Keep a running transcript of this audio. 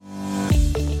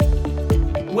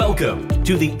Welcome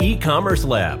to the E-Commerce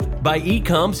Lab by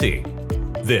Ecomcy.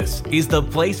 This is the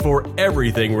place for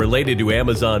everything related to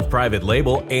Amazon private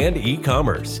label and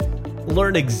e-commerce.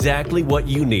 Learn exactly what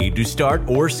you need to start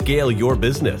or scale your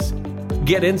business.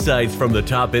 Get insights from the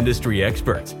top industry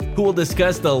experts who will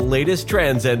discuss the latest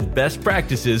trends and best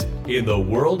practices in the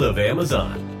world of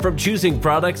Amazon. From choosing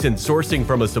products and sourcing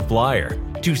from a supplier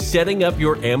to setting up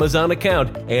your Amazon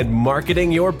account and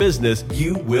marketing your business,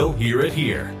 you will hear it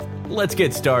here. Let's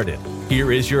get started.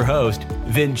 Here is your host,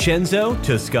 Vincenzo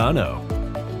Toscano.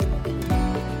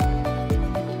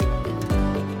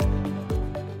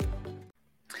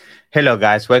 Hello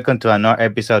guys, welcome to another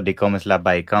episode of the E-Commerce Lab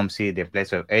by Ecomcy, the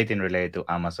place of everything related to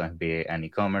Amazon FBA and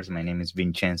e-commerce. My name is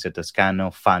Vincenzo Toscano,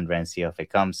 founder and CEO of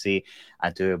Ecomcy,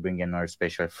 and today we bring another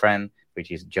special friend, which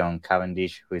is John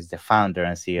Cavendish, who is the founder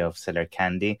and CEO of Seller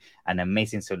Candy, an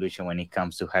amazing solution when it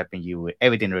comes to helping you with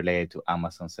everything related to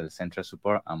Amazon Seller Central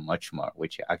support and much more,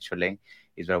 which actually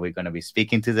is what we're going to be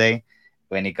speaking today.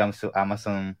 When it comes to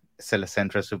Amazon Seller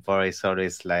Central support, it's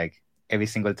always like every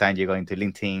single time you go into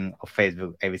LinkedIn or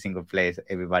Facebook, every single place,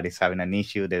 everybody's having an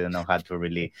issue. They don't know how to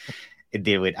really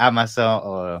deal with Amazon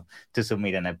or to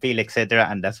submit an appeal, etc.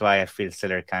 And that's why I feel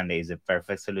Seller Candy is a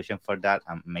perfect solution for that.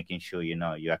 I'm making sure, you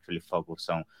actually focus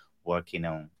on working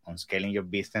on scaling your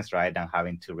business, right? And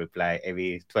having to reply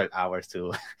every 12 hours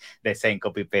to the same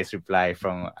copy-paste reply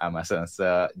from Amazon.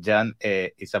 So, John,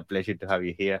 it's a pleasure to have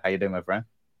you here. How you doing, my friend?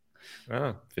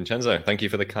 Oh, Vincenzo, thank you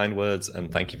for the kind words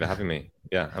and thank you for having me.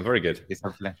 Yeah, I'm very good. It's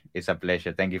a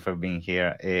pleasure. Thank you for being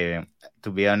here.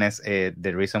 To be honest,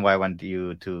 the reason why I want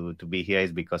you to be here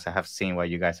is because I have seen what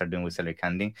you guys are doing with Seller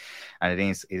Candy. And I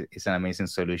think it's an amazing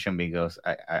solution because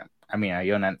I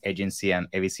own an agency and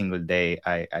every single day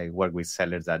I work with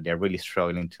sellers that they're really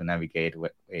struggling to navigate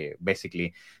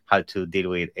basically how to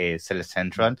deal with Seller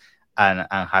Central. And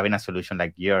having a solution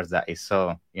like yours that is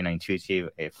so intuitive,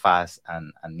 fast,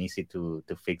 and easy to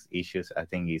fix issues, I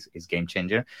think is game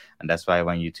changer. And that's why I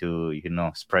want you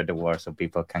to spread the word so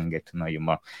people can get to know you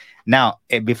more. Now,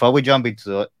 before we jump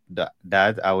into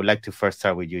that, I would like to first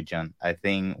start with you, John. I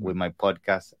think with my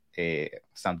podcast,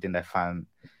 something that I found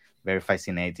very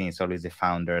fascinating is always the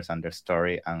founders and their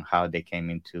story and how they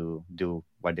came into do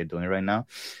what they're doing right now.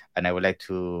 And I would like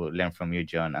to learn from you,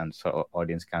 John, and so our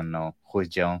audience can know who is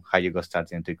John, how you got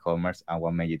started into e-commerce, and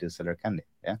what made you do Seller Candy.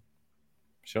 Yeah.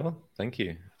 Sure. Thank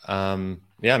you. When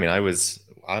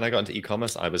I got into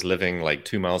e-commerce, I was living like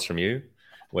 2 miles from you,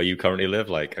 where you currently live,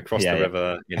 like across the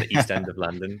river in the east end of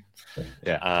London.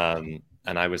 Yeah.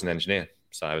 And I was an engineer.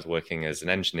 So I was working as an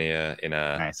engineer in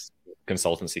a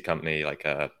consultancy company, like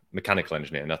a mechanical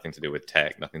engineer, nothing to do with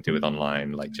tech, nothing to do with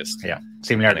online, like just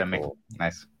similar to me.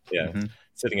 Nice. Yeah.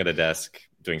 Sitting at a desk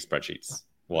doing spreadsheets.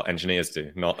 What engineers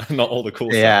do, not all the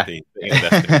cool stuff.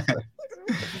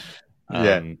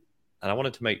 And I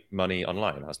wanted to make money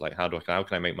online. I was like, how can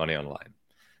I make money online?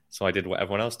 So I did what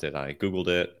everyone else did. I Googled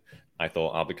it. I thought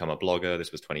I'll become a blogger.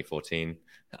 This was 2014.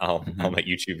 I'll make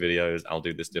YouTube videos. I'll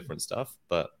do this different stuff,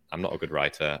 but I'm not a good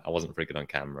writer. I wasn't very good on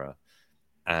camera.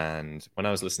 And when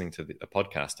I was listening to a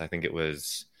podcast, I think it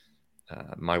was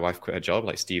My Wife Quit Her Job,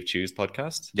 like Steve Chu's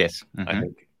podcast. Yes. I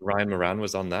think Ryan Moran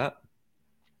was on that.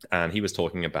 And he was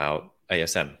talking about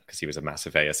ASM because he was a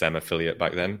massive ASM affiliate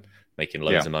back then, making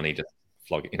loads of money just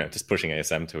pushing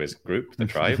ASM to his group, the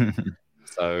tribe.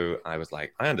 So I was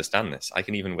like, I understand this. I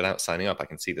can even, without signing up, I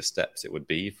can see the steps it would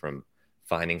be from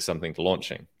finding something to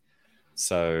launching.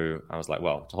 So I was like,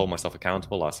 well, to hold myself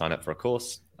accountable, I'll sign up for a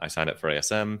course. I signed up for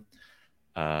ASM.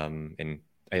 In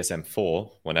ASM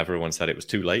 4, when everyone said it was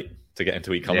too late to get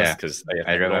into e-commerce because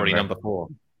ASM was already number 4.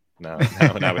 Now it's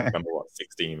number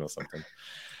 16 or something.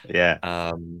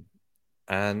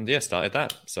 Started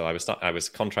that. So I was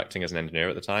contracting as an engineer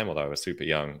at the time, although I was super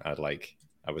young.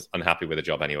 I was unhappy with the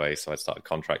job anyway, so I started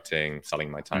contracting, selling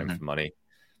my time for money,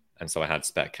 and so I had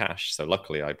spare cash. So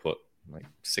luckily, I put like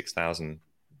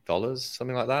 $6,000,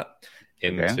 something like that,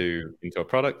 into a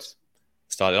product.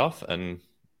 Started off, and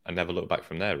I never looked back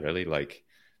from there. Really, like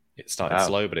it started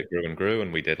slow, but it grew and grew,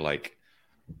 and we did like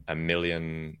 $1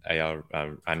 million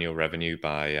annual revenue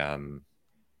by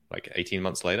like 18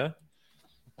 months later.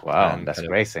 Wow, that's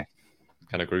crazy.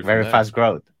 Kind of grew very fast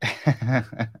growth.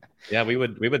 Yeah, we were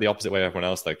the opposite way of everyone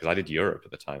else though, because I did Europe at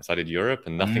the time. So I did Europe,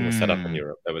 and nothing was set up in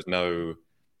Europe. There was no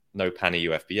PANI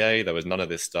UFBA. There was none of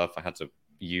this stuff. I had to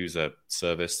use a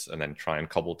service and then try and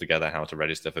cobble together how to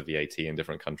register for VAT in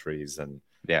different countries, and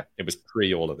it was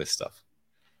pre all of this stuff.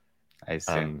 I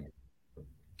see.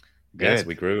 Yes,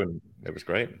 we grew, and it was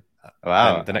great.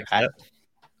 Wow. And the next step.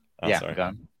 Sorry. Go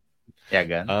on. Yeah,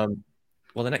 go on.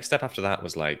 Well, the next step after that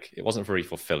was like, it wasn't very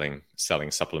fulfilling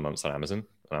selling supplements on Amazon.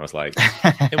 And I was like,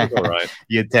 it was all right.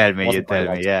 You tell me. Yeah,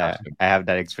 Passion, I have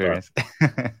that experience.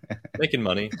 making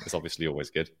money is obviously always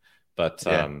good, but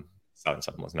selling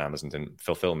something on Amazon didn't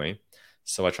fulfill me.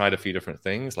 So I tried a few different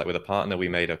things. Like with a partner, we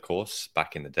made a course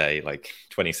back in the day, like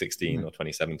 2016 or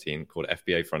 2017, called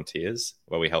FBA Frontiers,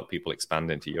 where we help people expand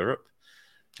into Europe.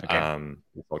 Okay.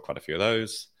 We sold quite a few of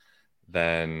those.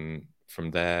 Then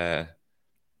from there,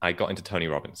 I got into Tony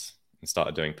Robbins and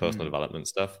started doing personal development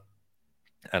stuff.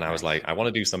 And I was like, I want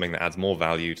to do something that adds more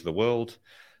value to the world,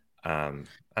 and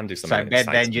do something. So I bet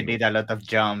then you did a lot of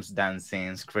jumps,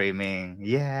 dancing, screaming.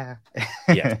 Yeah.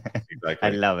 Yeah, exactly. I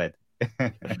love it.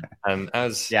 And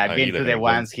as I've been to the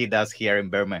ones he does here in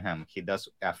Birmingham. He does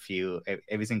a few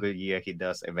every single year. He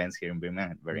does events here in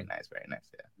Birmingham. Very nice, very nice.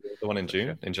 Yeah. The one in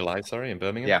June, in July, sorry, in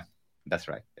Birmingham. Yeah, that's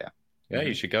right. Yeah. Yeah,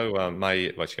 you should go.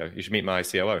 You should meet my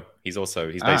COO. He's based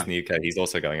in the UK. He's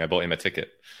also going. I bought him a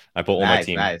ticket. I bought all my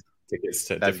team tickets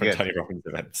to different Tony Robbins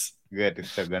events. Good.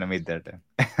 So gonna meet there then.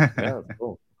 Yeah,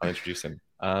 cool. I'll introduce him.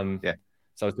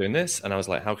 So I was doing this, and I was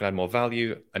like, how can I add more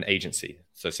value? An agency.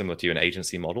 So similar to an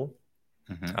agency model.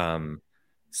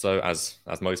 So as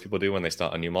most people do when they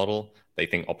start a new model, they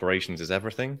think operations is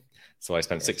everything. So I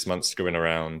spent 6 months screwing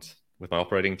around with my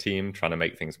operating team, trying to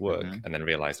make things work, and then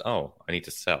realized, I need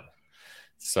to sell.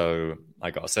 So I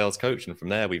got a sales coach, and from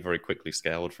there we very quickly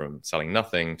scaled from selling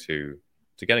nothing to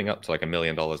getting up to like $1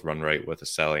 million run rate worth of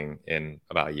selling in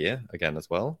about a year again as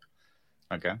well.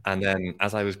 Okay. And then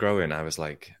as I was growing, I was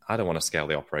like, I don't want to scale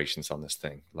the operations on this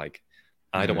thing. Like,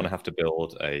 I don't want to have to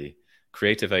build a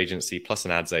creative agency plus an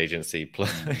ads agency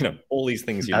plus all these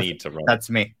things you need to run. That's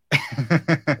me.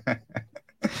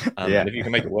 And if you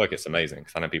can make it work, it's amazing.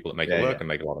 Because I know people that make it work and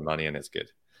make a lot of money, and it's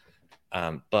good.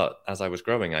 But as I was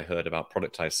growing, I heard about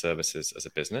productized services as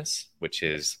a business, which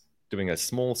is doing a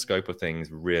small scope of things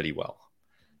really well.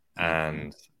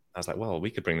 And I was like, well,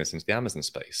 we could bring this into the Amazon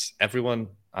space. I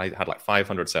had like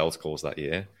 500 sales calls that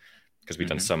year because we'd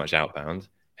done so much outbound.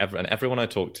 And everyone I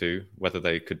talked to, whether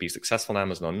they could be successful on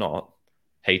Amazon or not,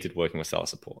 hated working with sales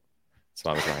support.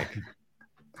 So I was like,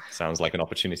 sounds like an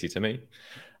opportunity to me.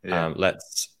 Yeah.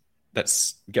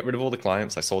 Let's get rid of all the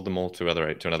clients. I sold them all to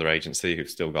another agency who've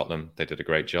still got them. They did a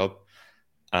great job.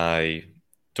 I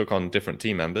took on different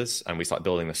team members, and we started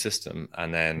building the system.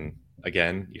 And then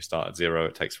again, you start at zero.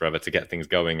 It takes forever to get things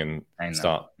going and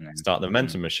start the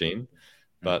momentum machine.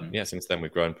 But since then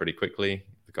we've grown pretty quickly.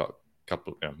 We've got a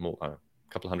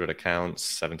couple hundred accounts,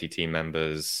 70 team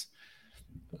members.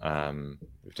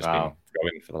 We've just been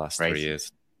growing for the last 3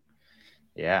 years.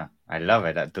 Yeah, I love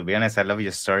it. To be honest, I love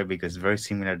your story because it's very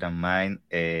similar than mine.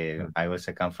 I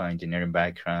also come from engineering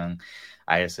background.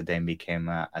 I also then became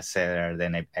a seller.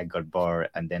 Then I got bored,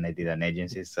 and then I did an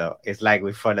agency. So it's like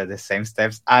we followed the same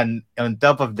steps. And on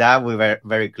top of that, we were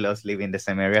very close, living in the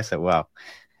same area. So wow,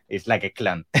 it's like a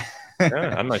clan.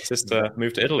 And my sister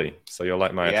moved to Italy, so you're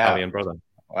like my Italian brother.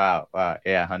 Wow,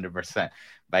 yeah, 100%.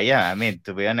 But yeah, I mean,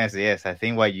 to be honest, yes, I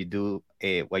think what you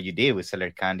did with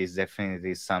Seller Candy is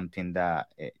definitely something that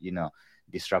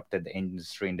disrupted the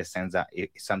industry in the sense that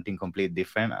it's something completely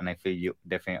different, and I feel you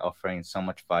definitely offering so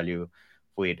much value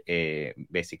with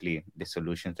basically the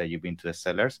solutions that you bring to the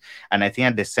sellers. And I think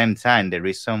at the same time, the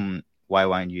reason why I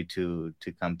want you to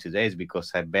come today is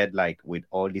because I bet like with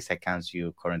all these accounts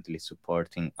you're currently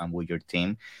supporting and with your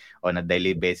team on a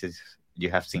daily basis, you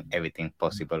have seen everything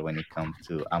possible when it comes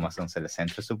to Amazon Seller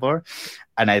Central support.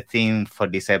 And I think for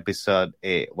this episode,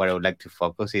 what I would like to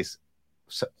focus is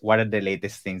what are the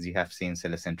latest things you have seen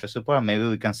Seller Central support? And maybe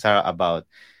we can start about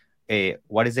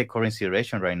what is the current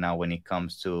situation right now when it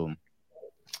comes to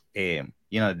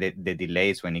the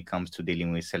delays when it comes to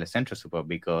dealing with Seller Central support,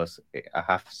 because I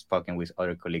have spoken with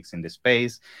other colleagues in the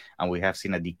space and we have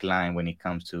seen a decline when it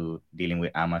comes to dealing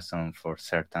with Amazon for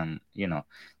certain,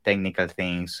 technical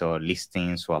things or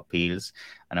listings or appeals.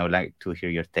 And I would like to hear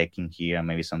your take in here and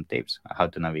maybe some tips how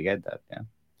to navigate that.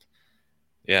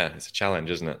 Yeah, it's a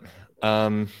challenge, isn't it? I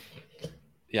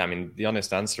mean, the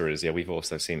honest answer is, we've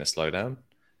also seen a slowdown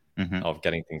of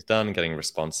getting things done, getting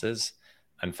responses.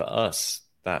 And for us,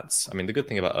 the good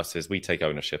thing about us is we take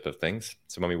ownership of things.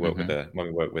 So when we work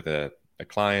with a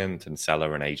client and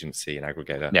seller and agency and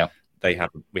aggregator,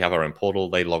 we have our own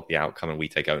portal, they log the outcome and we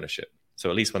take ownership.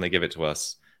 So at least when they give it to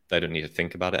us, they don't need to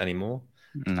think about it anymore.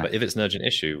 Nice. But if it's an urgent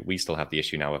issue, we still have the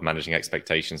issue now of managing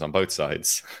expectations on both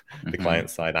sides, the client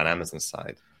side and Amazon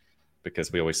side,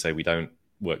 because we always say we don't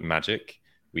work magic.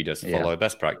 We just follow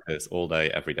best practice all day,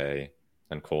 every day,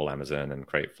 and call Amazon and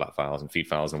create flat files and feed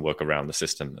files and work around the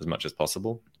system as much as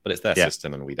possible. But it's their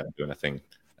system and we don't do anything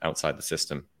outside the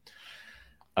system.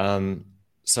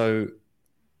 So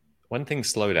when things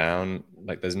slow down,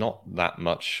 like there's not that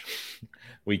much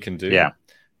we can do.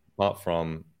 apart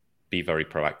from be very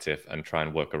proactive and try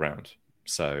and work around.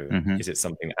 So is it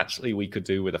something that actually we could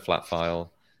do with a flat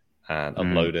file and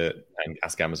upload it and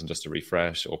ask Amazon just to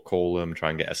refresh, or call them, try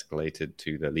and get escalated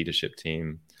to the leadership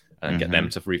team and get them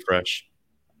to refresh?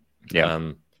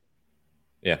 To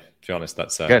be honest,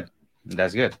 that's good.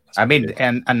 That's good. I mean,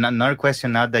 and another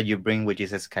question now that you bring, which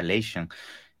is escalation.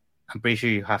 I'm pretty sure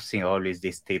you have seen always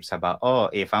these tips about,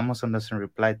 if Amazon doesn't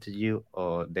reply to you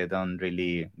or they don't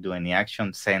really do any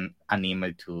action, send an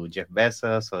email to Jeff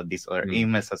Bezos or these other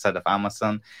emails outside of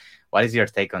Amazon. What is your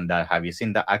take on that? Have you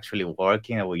seen that actually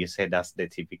working, or would you say that's the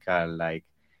typical like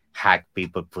hack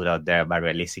people put out there, but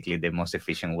realistically the most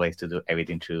efficient way to do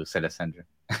everything through Seller Center?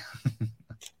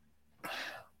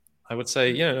 I would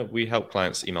say, we help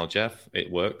clients email Jeff. It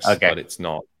works, but it's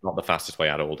not the fastest way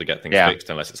at all to get things fixed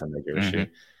unless it's a major issue.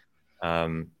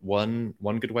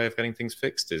 One good way of getting things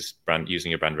fixed is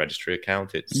using your brand registry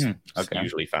account. It's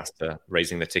usually faster.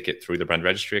 Raising the ticket through the brand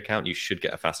registry account, you should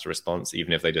get a faster response,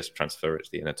 even if they just transfer it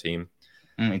to the inner team.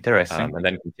 Interesting. And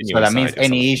then continue. So that means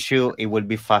any issue, it would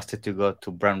be faster to go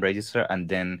to brand register and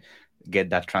then get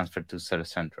that transferred to Seller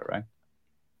Center, right?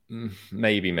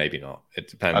 Maybe not. It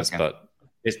depends. But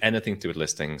if anything to do with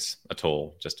listings at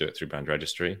all, just do it through brand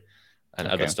registry. And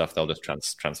other stuff, they'll just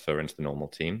transfer into the normal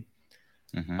team.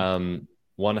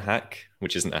 One hack,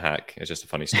 which isn't a hack, it's just a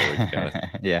funny story.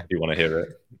 If you want to hear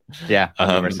it.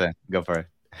 100%. Go for it.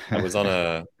 I was on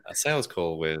a sales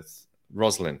call with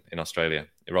Rosalind in Australia.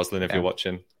 Rosalind, if you're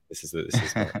watching, this is my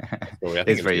story. I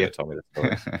think it's you that told me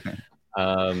the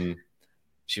story.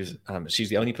 She's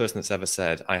the only person that's ever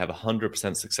said, I have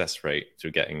 100% success rate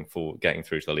through getting through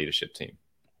to the leadership team.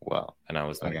 Wow. And I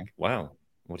was like, wow,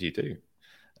 what do you do?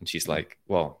 And she's like,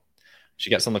 well,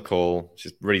 she gets on the call.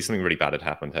 Something really bad had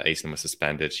happened. Her ASIN was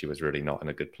suspended. She was really not in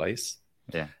a good place.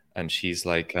 Yeah. And she's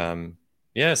like, so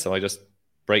I just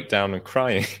break down and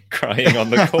crying on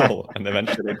the call. And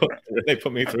eventually they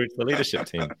put me through to the leadership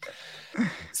team.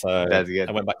 So that's good.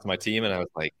 I went back to my team and I was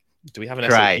like, do we have an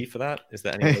SOP for that? Is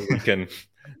there any way we can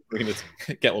just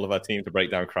get all of our team to break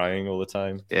down crying all the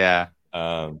time? Yeah.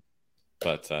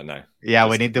 But no. Yeah,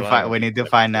 you need to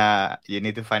find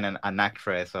an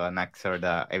actress or an actor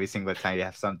that every single time you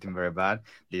have something very bad,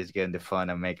 you just get on the phone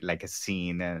and make like a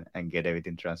scene and get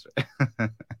everything transferred.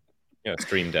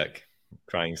 Stream Deck,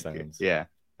 crying sounds. Yeah,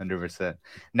 100%.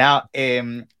 Now,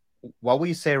 what would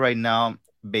you say right now,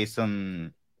 based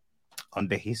on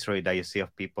the history that you see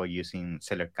of people using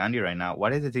Seller Candy right now,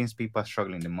 what are the things people are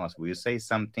struggling the most? Will you say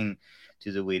something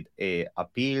to do with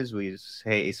appeals? Will you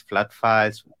say it's flat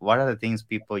files? What are the things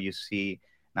people you see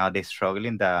now they're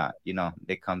struggling that,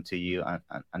 they come to you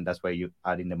and that's where you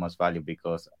add in the most value?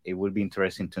 Because it would be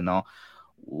interesting to know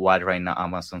what right now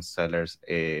Amazon sellers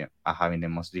are having the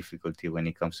most difficulty when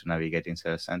it comes to navigating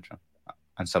Seller Central.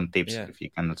 And some tips, if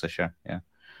you can also share. Yeah.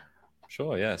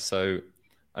 Sure, yeah. So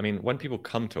when people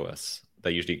come to us,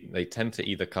 they tend to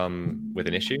either come with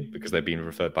an issue because they've been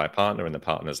referred by a partner and the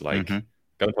partner's like,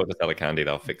 go and talk to Seller Candy,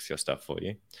 they'll fix your stuff for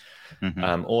you.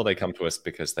 Or they come to us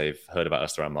because they've heard about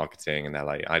us through our marketing and they're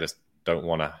like, I just don't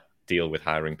want to deal with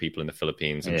hiring people in the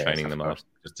Philippines and training them up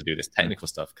just to do this technical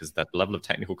stuff, because that level of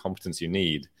technical competence you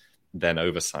need, then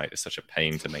oversight is such a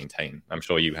pain to maintain. I'm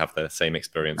sure you have the same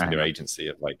experience in your agency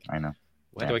of like, I know.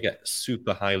 Where do I get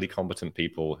super highly competent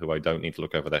people who I don't need to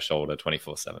look over their shoulder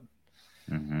 24/7?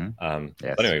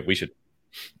 But anyway, we should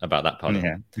about that part.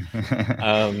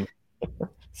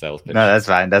 Sales pitch. No, that's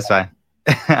fine.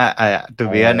 To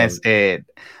be honest, I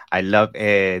love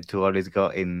to always go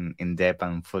in depth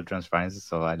and full transparency,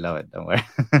 so I love it. Don't worry.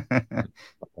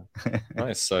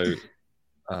 Nice. So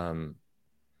about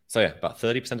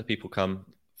 30% of people come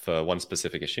for one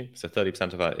specific issue. So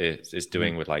 30% of that is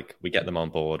doing with like, we get them on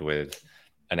board with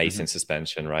an ASIN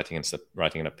suspension, writing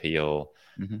an appeal.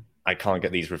 I can't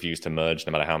get these reviews to merge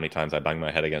no matter how many times I bang my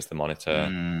head against the monitor.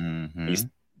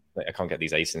 I can't get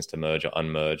these ASINs to merge or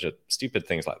unmerge or stupid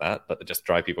things like that, but they just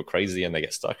drive people crazy and they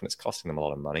get stuck and it's costing them a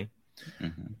lot of money.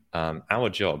 Our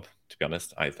job, to be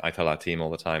honest, I tell our team all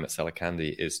the time at Seller Candy,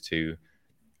 is to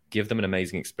give them an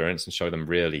amazing experience and show them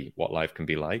really what life can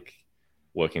be like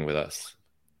working with us.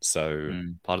 So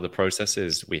part of the process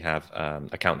is we have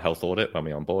account health audit when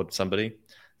we onboard somebody.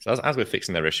 So as we're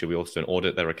fixing their issue, we also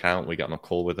audit their account. We get on a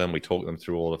call with them. We talk them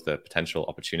through all of the potential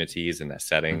opportunities in their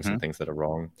settings and things that are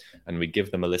wrong. And we give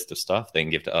them a list of stuff they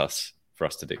can give to us for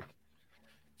us to do.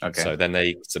 Okay. So then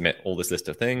they submit all this list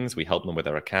of things. We help them with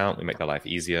their account. We make their life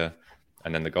easier.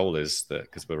 And then the goal is that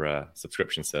because we're a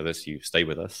subscription service, you stay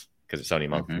with us because it's only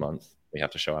month to month. We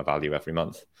have to show our value every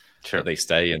month. Sure. But they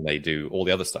stay and they do all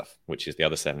the other stuff, which is the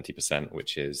other 70%,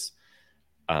 which is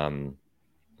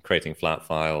creating flat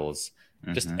files,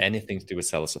 just anything to do with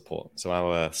seller support. So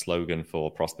our slogan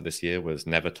for Prosper this year was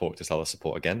never talk to seller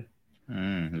support again.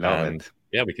 Love it.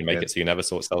 Yeah, we can make it so you never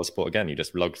sort seller support again. You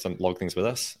just log things with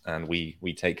us, and we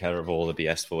take care of all the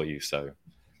BS for you. So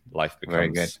life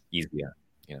becomes easier.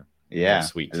 Yeah,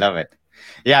 sweet. I love it.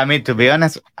 Yeah, I mean, to be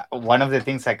honest, one of the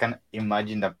things I can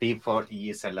imagine that people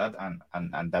use a lot,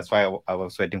 and that's why I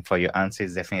was waiting for your answer,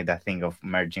 is definitely that thing of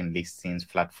merging listings,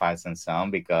 flat files, and so on,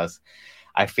 because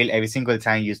I feel every single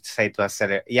time you say to a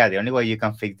seller, yeah, the only way you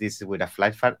can fix this is with a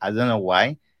flat file. I don't know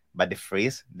why, but the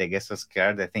freeze, they get so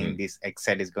scared. They think this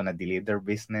Excel is going to delete their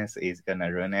business, is going to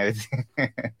ruin everything.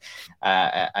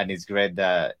 And it's great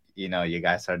that, you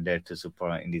guys are there to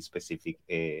support in this specific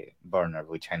burner,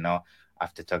 which I know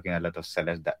after talking a lot of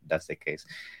sellers, that's the case.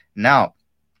 Now,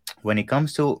 when it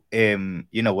comes to,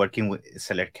 working with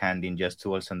seller canding, just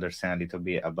to also understand a little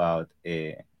bit about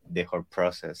the whole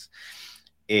process,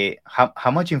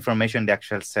 how much information the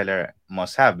actual seller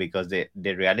must have, because the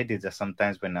reality is that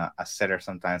sometimes when a seller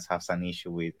sometimes has an issue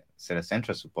with seller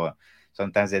central support,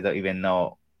 sometimes they don't even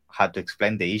know how to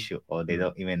explain the issue, or they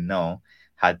don't even know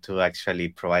how to actually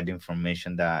provide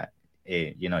information that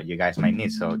you guys might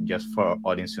need. So just for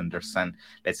audience to understand,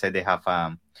 let's say they have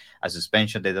a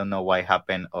suspension, they don't know why it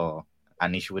happened, or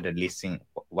an issue with the listing,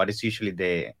 what is usually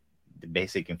the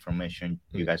basic information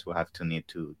you guys will have to need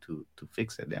to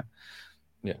fix it?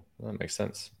 Yeah, that makes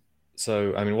sense.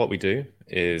 So, I mean, what we do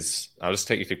is, I'll just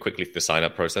take you through quickly the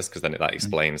sign-up process, because then that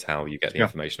explains how you get the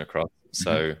information across.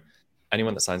 So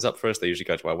anyone that signs up for us, they usually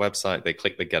go to our website, they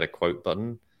click the Get a Quote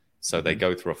button. So they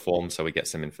go through a form, so we get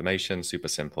some information, super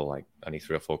simple, like only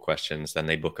 3 or 4 questions. Then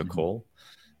they book a call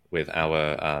with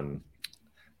our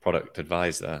product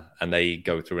advisor, and they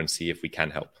go through and see if we can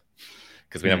help.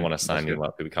 Because we don't want to sign you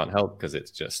up if we can't help, because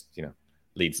it's just,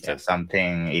 leads to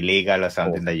something illegal or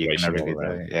something that you cannot really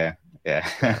do.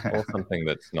 Or something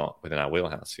that's not within our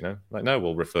wheelhouse, like, no,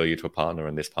 we'll refer you to a partner,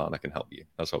 and this partner can help you.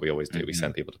 That's what we always do. We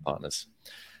send people to partners.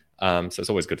 So it's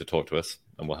always good to talk to us,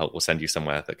 and we'll send you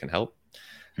somewhere that can help.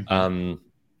 So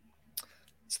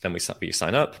then we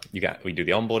sign up, we do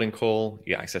the onboarding call,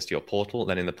 you get access to your portal.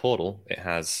 Then in the portal, it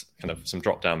has kind of some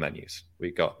drop down menus.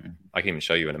 I can even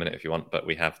show you in a minute if you want, but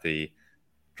we have the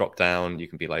drop down. You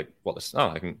can be like, do you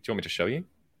want me to show you?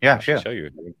 Yeah, sure. Show you.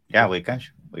 Yeah, we can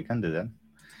do that.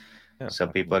 Yeah, so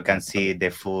people can see the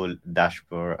full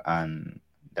dashboard, and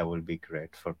that will be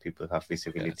great for people to have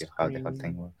visibility of how the whole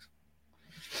thing works.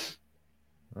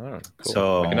 Oh, cool.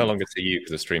 So I can no longer see you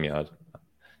because of StreamYard,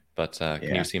 but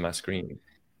can you see my screen?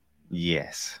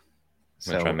 Yes.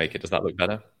 I'm gonna try and make it. Does that look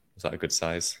better? Is that a good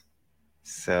size?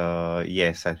 So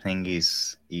yes, I think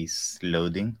it's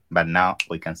loading, but now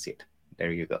we can see it.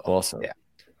 There you go. Awesome. Yeah.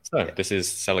 So this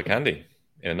is Seller Candy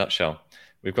in a nutshell.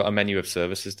 We've got a menu of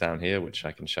services down here, which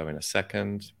I can show in a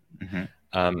second.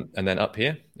 And then up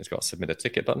here, it's got a submit a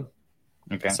ticket button.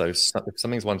 Okay. So if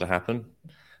something's one to happen,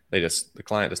 the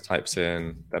client just types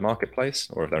in their marketplace,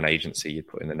 or if they're an agency, you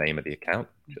put in the name of the account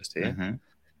just here.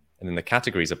 And then the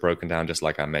categories are broken down just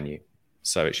like our menu.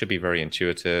 So it should be very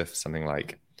intuitive, something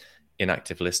like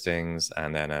inactive listings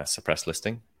and then a suppressed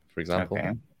listing, for example.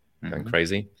 Okay. Going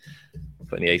crazy.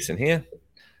 Putting the ACE in here.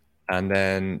 And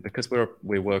then because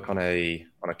we work on a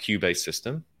queue-based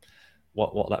system,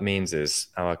 what that means is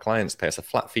our clients pay us a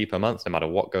flat fee per month, no matter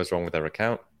what goes wrong with their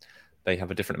account. They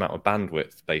have a different amount of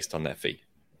bandwidth based on their fee.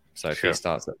 So if fee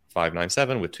starts at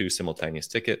 $597 with 2 simultaneous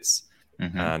tickets,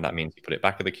 and that means you put it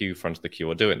back of the queue, front of the queue,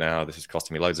 or do it now. This is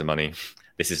costing me loads of money.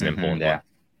 This is an important one.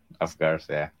 Of course,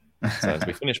 yeah. So as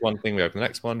we finish one thing, we open the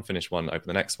next one, finish one, open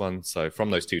the next one. So from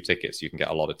those 2 tickets, you can get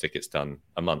a lot of tickets done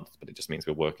a month, but it just means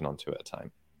we're working on 2 at a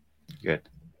time. Good.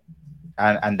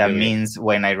 And that means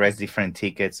when I raise different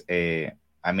tickets,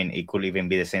 I mean, it could even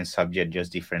be the same subject,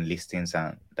 just different listings,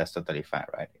 and that's totally fine,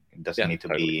 right? It doesn't need to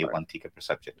be fine. 1 ticket per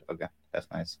subject. Okay, that's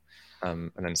nice.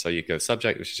 And then so you go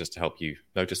subject, which is just to help you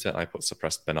notice it. I put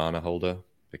suppressed banana holder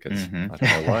because I don't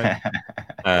know why.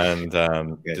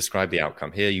 And describe the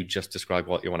outcome. Here, you just describe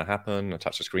what you want to happen,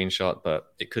 attach a screenshot,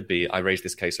 but it could be, I raised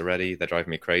this case already, they're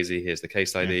driving me crazy, here's the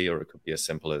case ID, or it could be as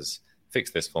simple as,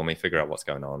 fix this for me, figure out what's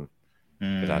going on.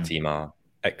 Because our team are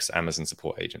ex-Amazon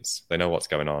support agents. They know what's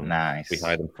going on. Nice. We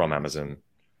hire them from Amazon.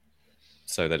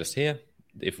 So they're just here.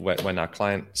 When our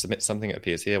client submits something, it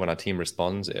appears here. When our team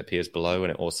responds, it appears below,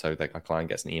 and it also, our client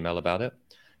gets an email about it.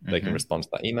 They can respond to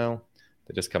that email.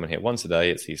 They just come in here once a day.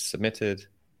 It sees submitted,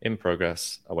 in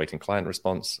progress, awaiting client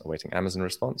response, awaiting Amazon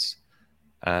response.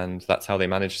 And that's how they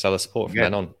manage seller support from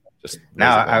then on.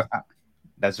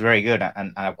 That's very good.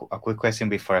 And a quick question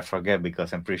before I forget,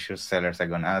 because I'm pretty sure sellers are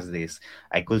going to ask this.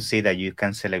 I could see that you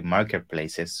can select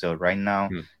marketplaces. So right now,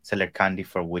 Seller Candy,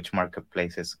 for which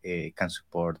marketplaces can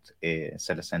support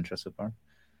Seller Central support?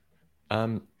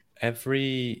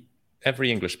 Every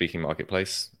English-speaking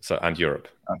marketplace, and Europe.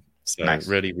 Oh, so nice.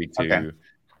 Really, we do. Okay.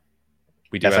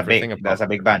 We do everything. That's a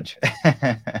big bunch.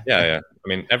 Yeah. I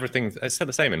mean, everything. It's still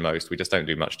the same in most. We just don't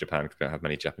do much Japan because we don't have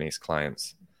many Japanese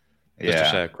clients. Just to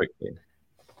share quickly,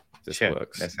 this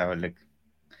works. Let's have a look.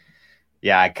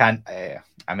 Yeah, I can't.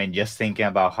 I mean, just thinking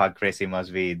about how crazy it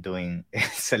must be doing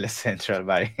Seller Central,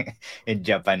 but in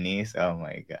Japanese. Oh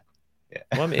my god. Yeah.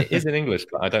 Well, I mean, it is in English,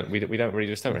 but we don't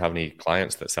really have any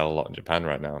clients that sell a lot in Japan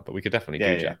right now. But we could definitely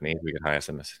do Japanese. We could hire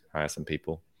some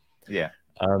people. Yeah.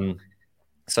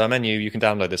 So our menu, you can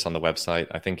download this on the website.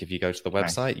 I think if you go to the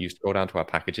website, you scroll down to our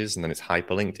packages, and then it's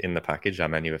hyperlinked in the package, our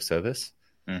menu of service.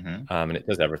 And it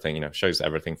does everything, shows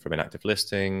everything from inactive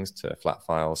listings to flat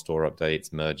files, store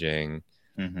updates, merging.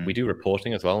 We do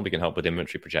reporting as well. We can help with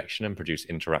inventory projection and produce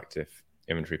interactive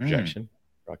inventory projection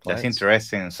for our clients. That's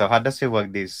interesting. So how does it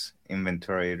work, this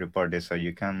inventory report? So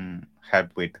you can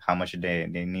help with how much they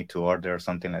need to order or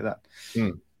something like that?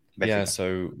 Yeah,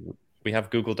 so we have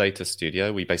Google Data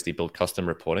Studio. We basically build custom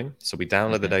reporting. So we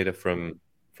download the data from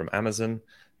Amazon,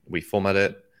 we format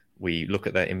it, we look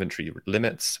at their inventory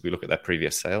limits, we look at their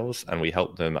previous sales, and we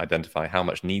help them identify how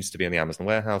much needs to be in the Amazon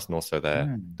warehouse and also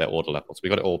their order levels. We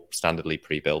got it all standardly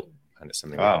pre-built, and it's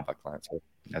something we help our clients with.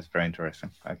 That's very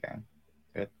interesting. Okay,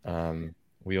 good.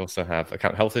 We also have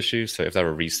account health issues. So if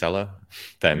they're a reseller,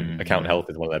 then account health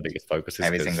is one of their biggest focuses.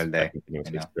 Every single day.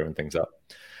 Continuously screwing things up.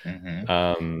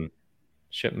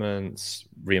 Shipments,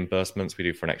 reimbursements we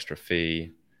do for an extra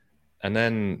fee. And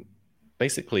then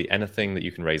basically anything that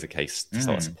you can raise a case to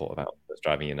start support about that's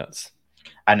driving you nuts.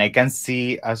 And I can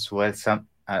see as well some,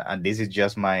 and this is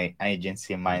just my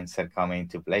agency mindset coming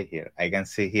into play here. I can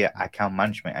see here account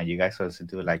management, and you guys also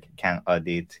do like account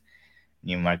audit,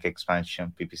 new market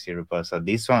expansion, PPC reports. So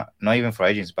this one, not even for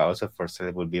agents, but also for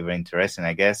sellers, would be very interesting.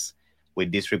 I guess with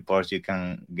these reports, you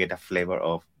can get a flavor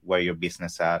of where your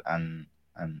business at and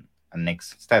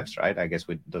next steps, right? I guess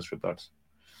with those reports.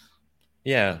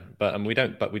 Yeah, but we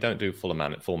don't do full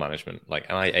management. Like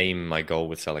my goal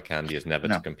with Seller Candy is never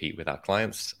to compete with our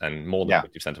clients, and more than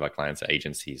 50% of our clients are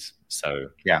agencies. So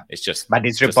it's just. But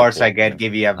these reports I get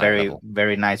give you a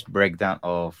very nice breakdown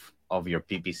of your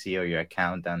PPC or your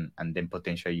account, and then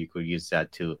potentially you could use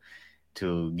that to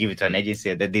give it to an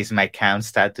agency that this is my account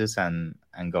status and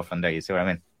go from there. You see what I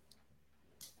mean?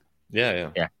 Yeah.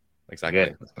 Exactly.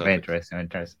 Good. Very interesting.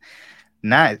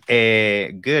 Nice.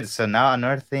 Good. So now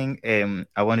another thing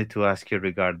I wanted to ask you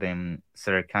regarding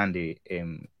Seller Candy,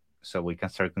 so we can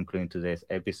start concluding today's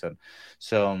episode.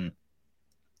 So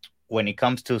when it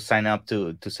comes to sign up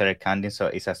to Seller Candy, so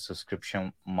it's a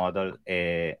subscription model,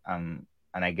 and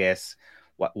I guess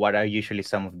what are usually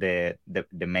some of the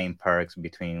main perks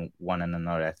between one and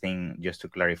another? I think just to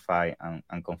clarify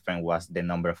and confirm, what's the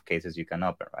number of cases you can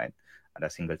open, right, at a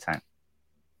single time?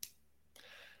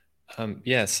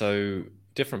 So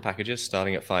different packages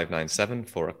starting at $597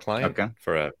 for a client,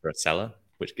 for a seller,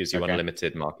 which gives you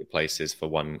unlimited marketplaces for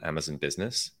one Amazon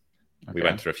business. We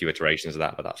went through a few iterations of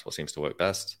that, but that's what seems to work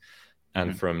best.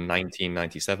 And from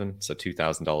 $1997, so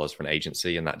 $2,000 for an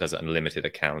agency, and that does unlimited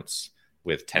accounts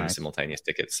with 10 simultaneous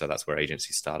tickets. So that's where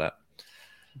agencies start at.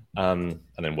 And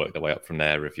then work their way up from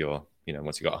there. If you're,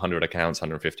 once you've got 100 accounts,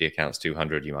 150 accounts,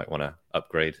 200, you might want to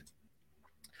upgrade.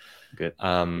 Good.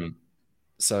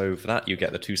 So for that, you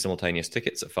get the 2 simultaneous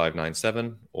tickets at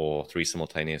 $597 or 3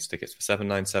 simultaneous tickets for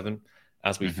 $797.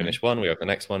 As we finish one, we open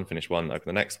the next one, finish one, open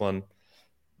the next one.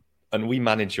 And we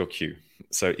manage your queue.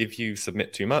 So if you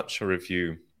submit too much, or if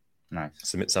you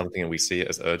submit something and we see it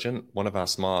as urgent, one of our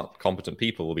smart, competent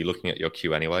people will be looking at your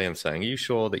queue anyway and saying, are you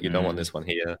sure that you don't want this one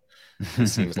here? It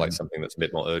seems like something that's a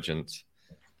bit more urgent.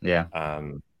 Yeah.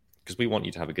 Because we want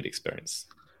you to have a good experience.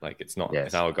 Like it's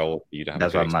our goal for you to have a good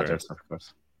experience. That's what matters, of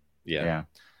course. Yeah.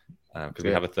 Because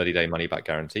we have a 30-day money-back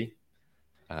guarantee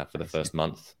for the first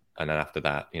month, and then after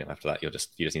that, you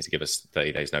just need to give us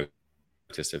 30 days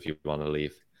notice if you want to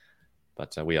leave.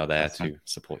 But we are there to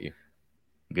support you.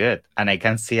 Good, and I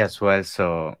can see as well.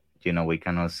 So we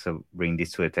can also bring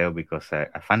this to the table because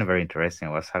I find it very interesting.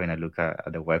 I was having a look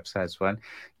at the website as well.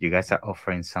 You guys are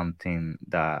offering something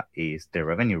that is the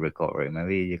revenue recovery.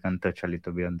 Maybe you can touch a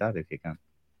little bit on that if you can.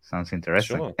 Sounds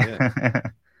interesting. Sure. Yeah.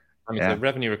 I mean, the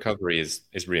revenue recovery is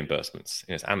reimbursements.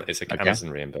 It's like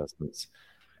Amazon reimbursements.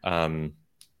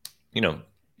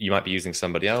 You might be using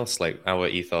somebody else. Like our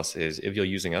ethos is, if you're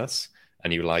using us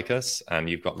and you like us and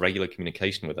you've got regular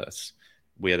communication with us,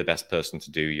 we are the best person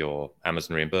to do your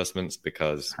Amazon reimbursements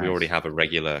because we already have a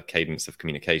regular cadence of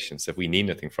communication. So if we need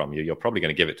anything from you, you're probably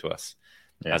going to give it to us,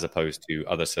 as opposed to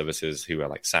other services who are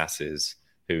like SaaSes,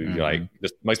 who you're like,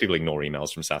 most people ignore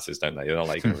emails from SaaSes, don't they? They're not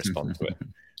like going to respond to it.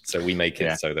 So we make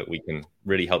it so that we can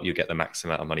really help you get the max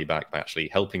amount of money back by actually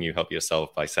helping you help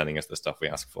yourself by sending us the stuff we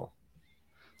ask for.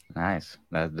 Nice.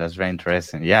 That's very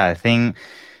interesting. Yeah, I think,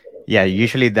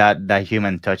 usually that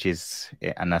human touch is,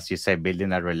 and as you said, building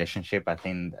that relationship, I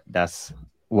think that's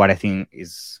what I think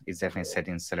is definitely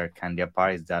setting Seller Candy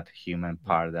apart, is that human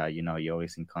part that, you're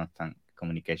always in constant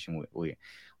communication with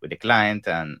the client.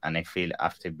 And I feel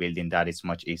after building that, it's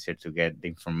much easier to get the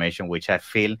information, which I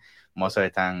feel most of the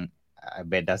time, I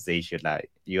bet that's the issue. Like,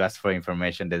 you ask for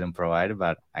information, they don't provide.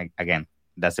 But again,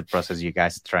 that's the process you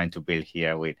guys trying to build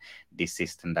here with this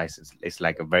system. It's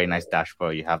like a very nice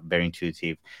dashboard. You have very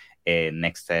intuitive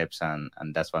next steps, and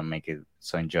that's what makes it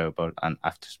so enjoyable. And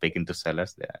after speaking to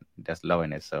sellers, they're just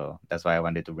loving it. So that's why I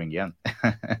wanted to bring you on.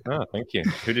 Oh, thank you.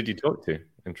 Who did you talk to?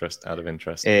 Out of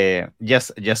interest.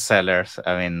 Just sellers.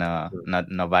 I mean,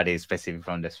 not nobody specific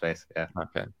from the space. Yeah.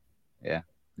 Okay. Yeah.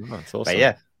 Oh, that's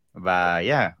awesome. But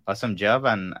awesome job.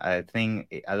 And I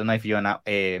think, I don't know if you want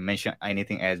to mention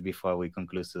anything else before we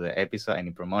conclude to the episode,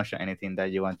 any promotion, anything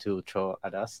that you want to throw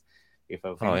at us.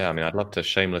 I mean, I'd love to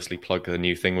shamelessly plug the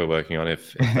new thing we're working on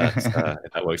if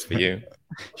that works for you.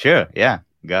 Sure. Yeah.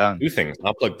 Go on. 2 things.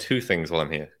 I'll plug 2 things while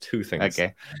I'm here. 2 things.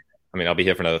 Okay. I mean, I'll be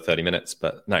here for another 30 minutes,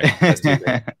 but no. Let's do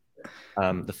it.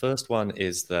 The first one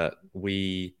is that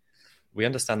we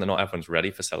understand that not everyone's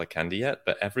ready for Seller Candy yet,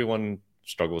 but everyone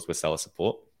struggles with seller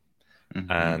support.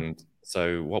 And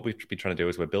so what we've been trying to do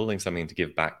is we're building something to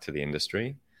give back to the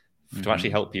industry to actually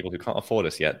help people who can't afford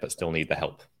us yet, but still need the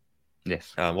help.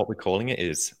 Yes. What we're calling it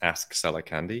is Ask Seller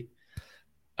Candy.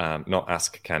 Not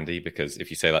Ask Candy, because if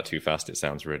you say that too fast, it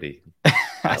sounds really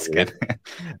weird.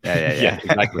 Yeah,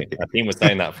 exactly. Our team was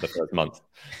saying that for the first month.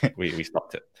 We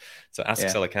stopped it. So Ask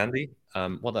Seller Candy.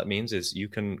 What that means is you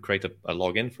can create a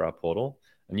login for our portal,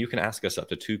 and you can ask us up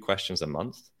to 2 questions a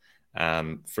month,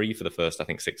 free for the first, I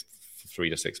think,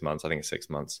 3 to 6 months. I think it's 6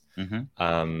 months.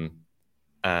 And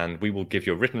we will give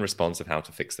you a written response of how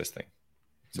to fix this thing.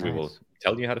 So we will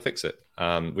tell you how to fix it.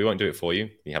 We won't do it for you.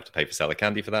 You have to pay for Seller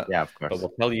Candy for that. Yeah, of course. But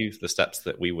we'll tell you the steps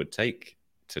that we would take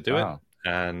to do it.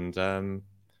 And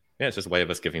it's just a way of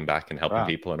us giving back and helping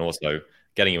people, and also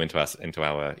getting you into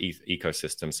our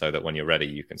ecosystem, so that when you're ready,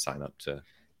 you can sign up to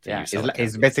use Seller Candy.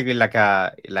 It's basically like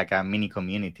a mini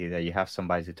community that you have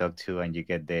somebody to talk to, and you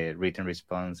get the written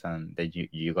response, and then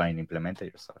you go and implement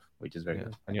it yourself, which is very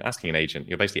good. And you're asking an agent.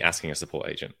 You're basically asking a support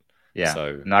agent. Yeah,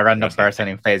 so not a random person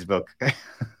in Facebook.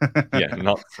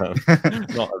 Not a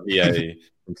VA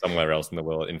from somewhere else in the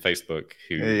world in Facebook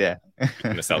who's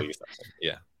going to sell you something.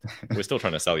 Yeah, we're still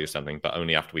trying to sell you something, but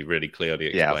only after we really clearly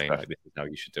explain this is how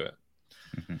you should do it.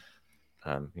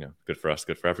 Good for us,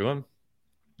 good for everyone.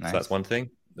 Nice. So that's one thing.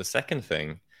 The second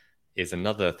thing is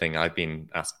another thing I've been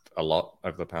asked a lot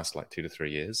over the past 2 to 3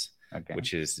 years,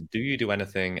 which is, do you do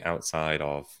anything outside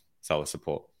of seller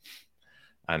support?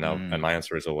 And my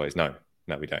answer is always no,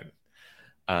 we don't.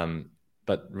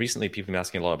 But recently people have been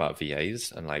asking a lot about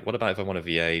VAs, and what about if I want a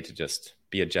VA to just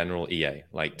be a general EA,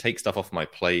 take stuff off my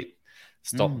plate,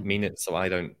 stop minutes, so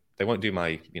they won't do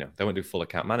they won't do full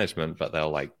account management, but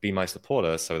they'll be my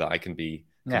supporter so that I can be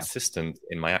consistent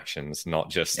in my actions, not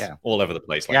just all over the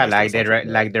place. Like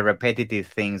the repetitive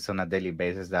things on a daily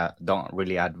basis that don't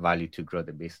really add value to grow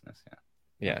the business.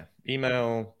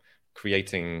 Email,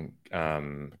 creating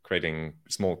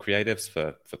small creatives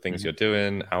for things you're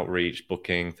doing, outreach,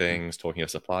 booking things, talking to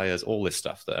suppliers, all this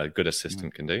stuff that a good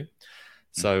assistant can do.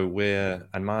 So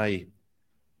my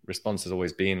response has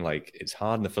always been it's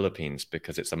hard in the Philippines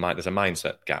because there's a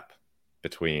mindset gap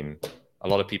between a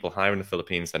lot of people hire in the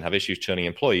Philippines and have issues churning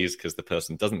employees because the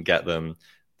person doesn't get them.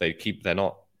 They're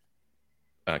not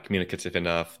communicative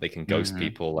enough. They can ghost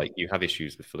people. You have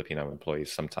issues with Filipino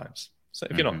employees sometimes. So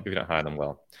if you don't hire them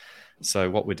well.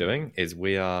 So what we're doing is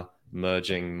we are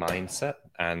merging mindset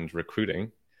and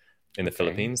recruiting in the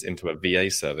Philippines into a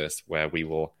VA service where we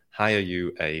will hire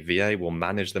you a VA, we'll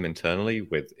manage them internally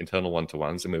with internal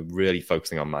one-to-ones, and we're really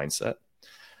focusing on mindset.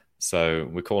 So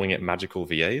we're calling it Magical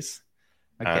VAs.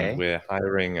 And we're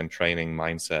hiring and training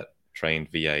mindset-trained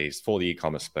VAs for the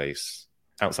e-commerce space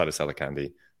outside of Seller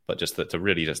Candy, but just to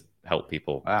really just help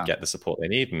people get the support they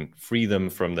need and free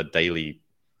them from the daily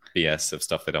BS of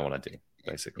stuff they don't want to do,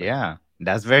 basically. Yeah,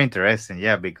 that's very interesting.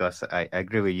 Yeah, because I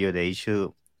agree with you. The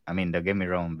issue, I mean, don't get me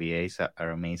wrong, VAs are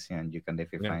amazing, and you can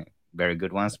definitely find very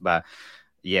good ones. But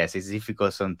yes, it's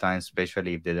difficult sometimes,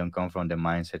 especially if they don't come from the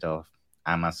mindset of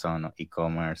Amazon or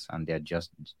e-commerce, and they're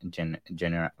just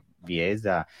VAs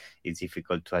that it's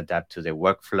difficult to adapt to the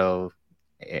workflow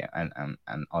and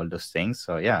all those things.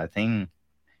 So yeah, I think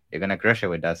you're gonna crush it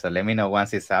with that. So let me know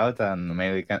once it's out, and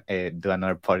maybe we can do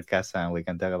another podcast and we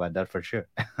can talk about that for sure.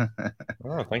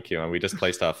 Oh, thank you. And we just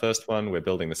placed our first one. We're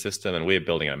building the system, and we're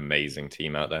building an amazing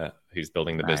team out there who's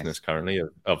building the business currently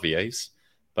of VAs.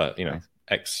 But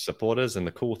ex-supporters, and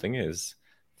the cool thing is,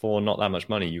 for not that much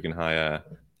money, you can hire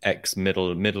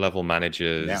mid-level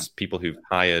managers, people who've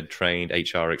hired, trained,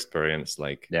 HR experience.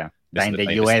 Like that in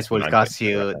the US will cost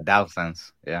you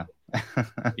thousands.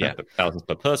 Thousands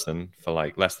per person. For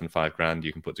like less than $5,000,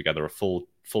 you can put together a full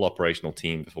operational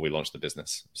team before we launch the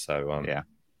business. So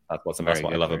that's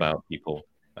what I love about people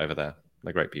over there.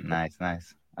 They're great people. Nice.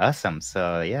 Awesome.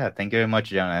 So yeah, thank you very much,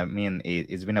 John. I mean,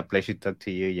 it's been a pleasure to talk to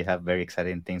you. You have very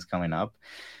exciting things coming up,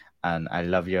 and I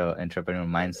love your entrepreneurial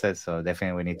mindset. So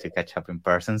definitely we need to catch up in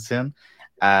person soon.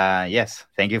 Yes,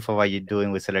 thank you for what you're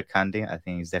doing with Seller Candy. I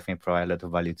think it's definitely provide a lot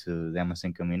of value to the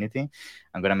Amazon community.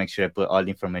 I'm gonna make sure I put all the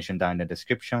information down in the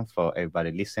description for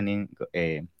everybody listening.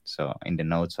 So in the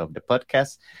notes of the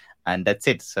podcast, and that's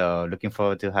it. So looking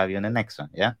forward to have you on the next one.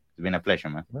 Yeah, it's been a pleasure,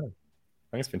 man.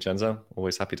 Thanks, Vincenzo.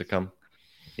 Always happy to come.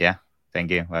 Yeah,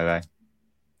 thank you. Bye.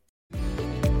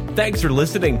 Thanks for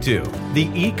listening to the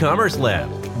E-commerce Lab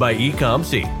by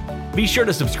Ecomc. Be sure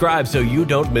to subscribe so you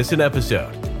don't miss an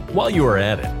episode. While you are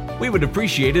at it, we would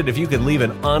appreciate it if you could leave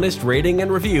an honest rating and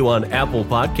review on Apple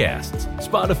Podcasts,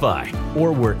 Spotify,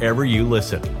 or wherever you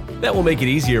listen. That will make it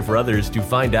easier for others to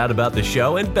find out about the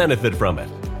show and benefit from it.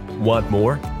 Want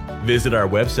more? Visit our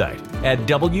website at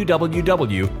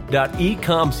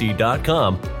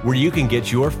www.ecomc.com, where you can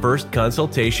get your first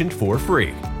consultation for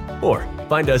free. Or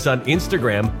find us on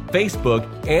Instagram, Facebook,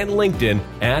 and LinkedIn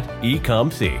at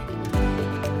Ecomc.